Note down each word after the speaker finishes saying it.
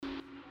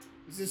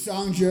It's a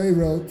song Jerry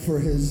wrote for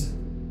his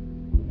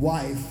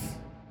wife.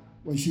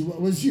 When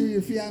was she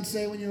your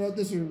fiance when you wrote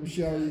this, or was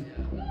she already?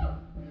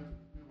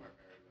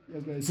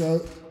 Okay,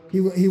 so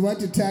he went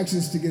to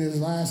Texas to get his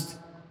last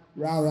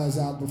rah-rahs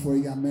out before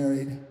he got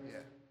married. Yeah.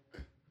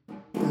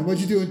 And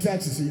what'd you do in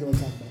Texas? So you don't want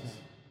to talk about that.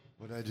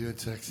 What did I do in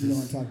Texas? You don't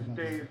want to talk about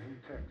that.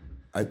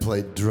 I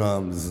played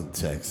drums in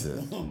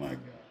Texas. Oh my God.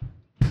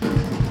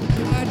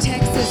 Oh,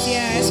 Texas,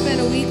 yeah. I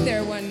spent a week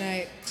there one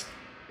night.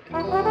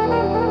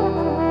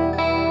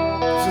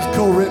 This is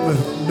co-written with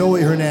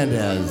Noel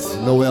Hernandez.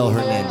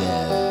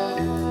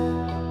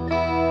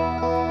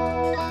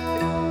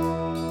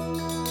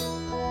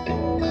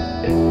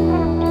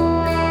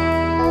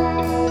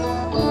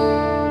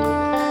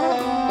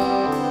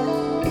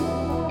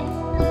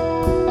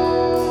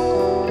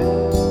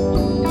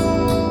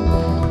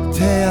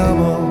 Te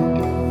amo,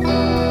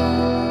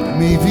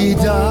 mi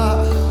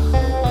vida.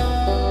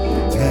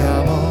 Te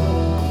amo.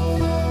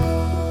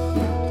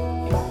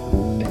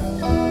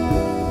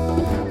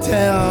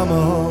 Te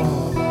amo,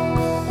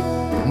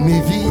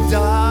 mi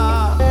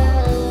vida.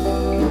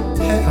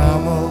 Te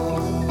amo.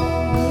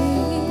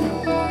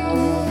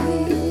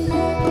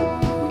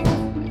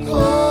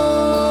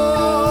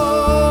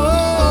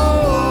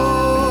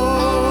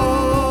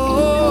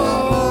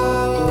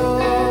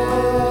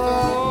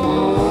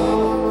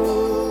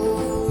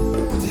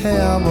 Te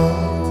amo,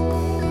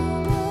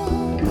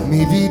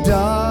 mi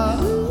vida.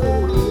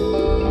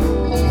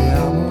 Te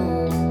amo.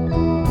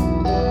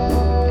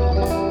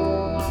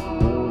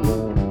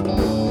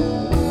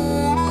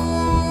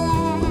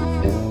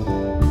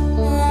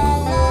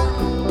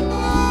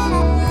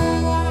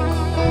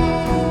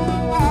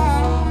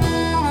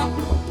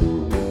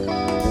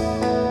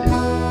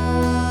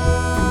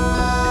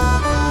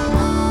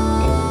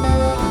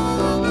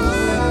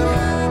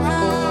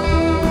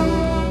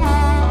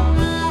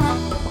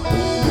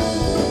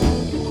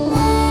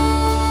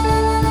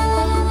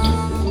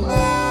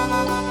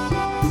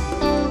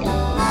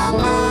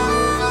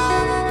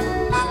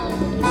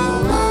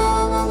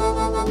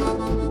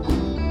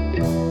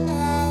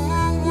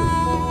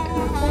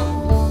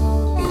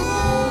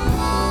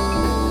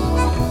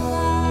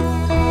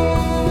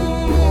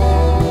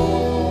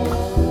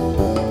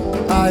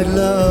 I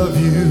love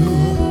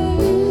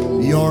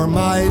you, you're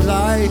my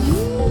life.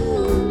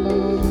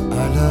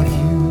 I love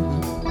you.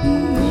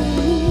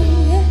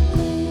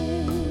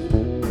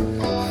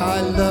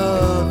 I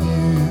love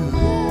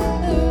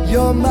you,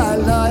 you're my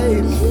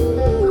life.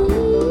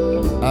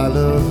 I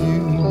love you.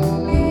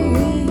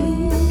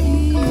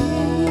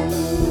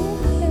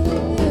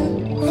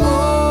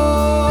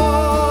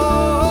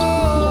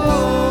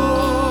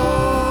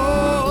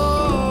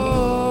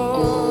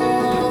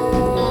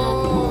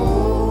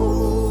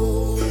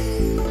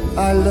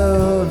 I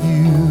love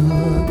you,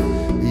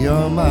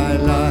 you're my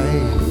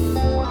life.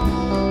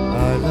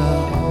 I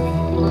love you.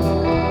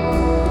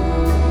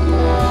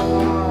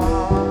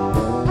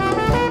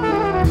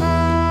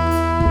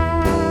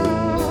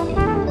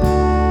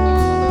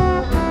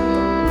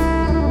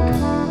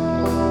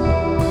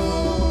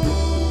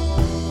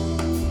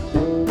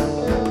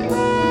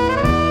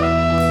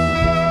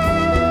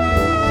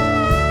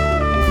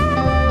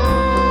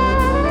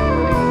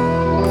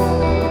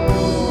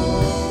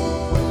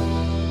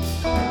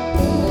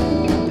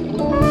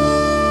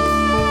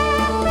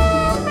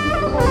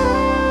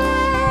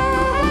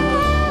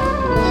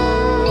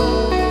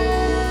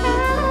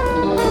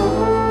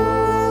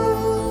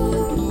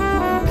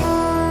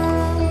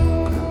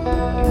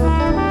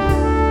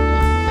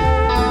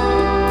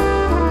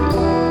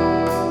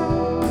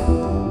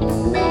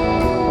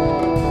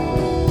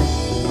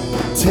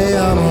 Te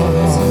amo,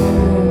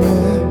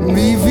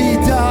 mi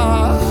vida.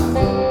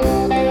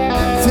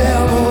 Te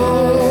amo.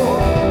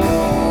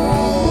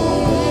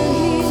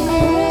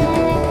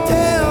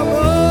 Te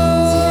amo,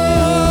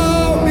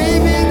 mi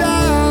vida. Te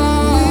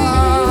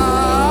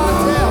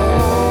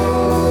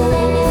amo.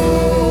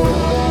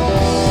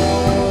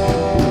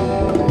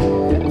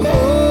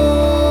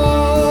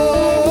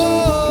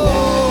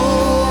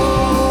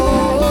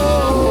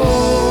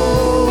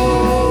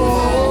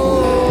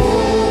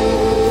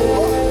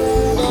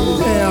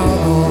 Te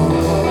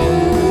amo.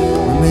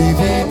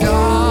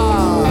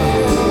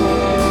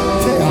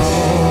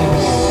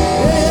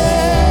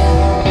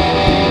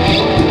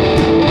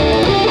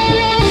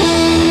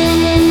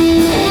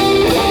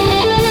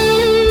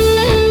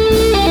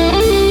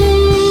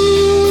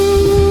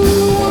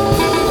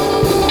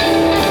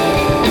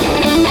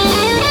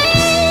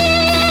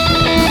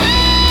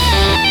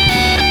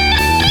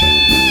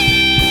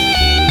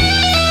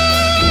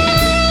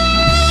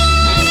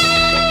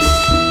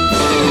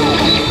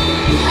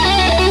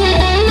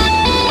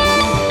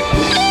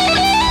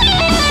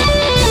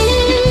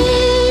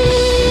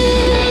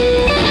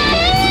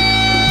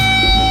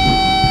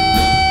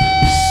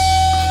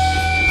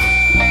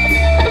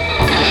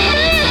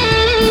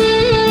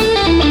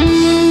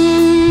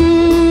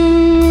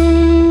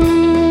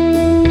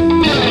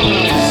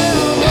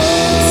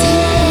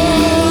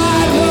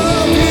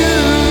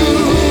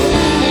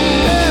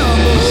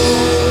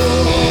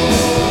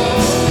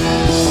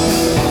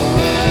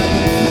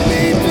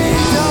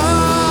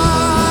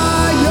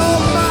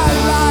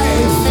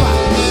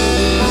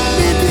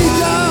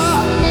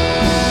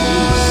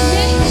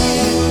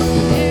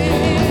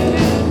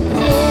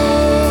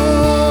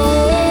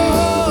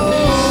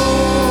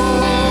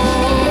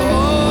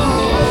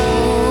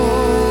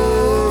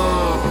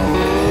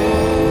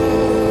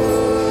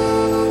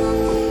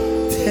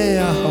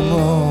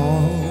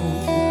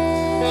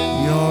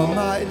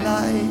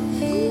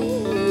 Woo!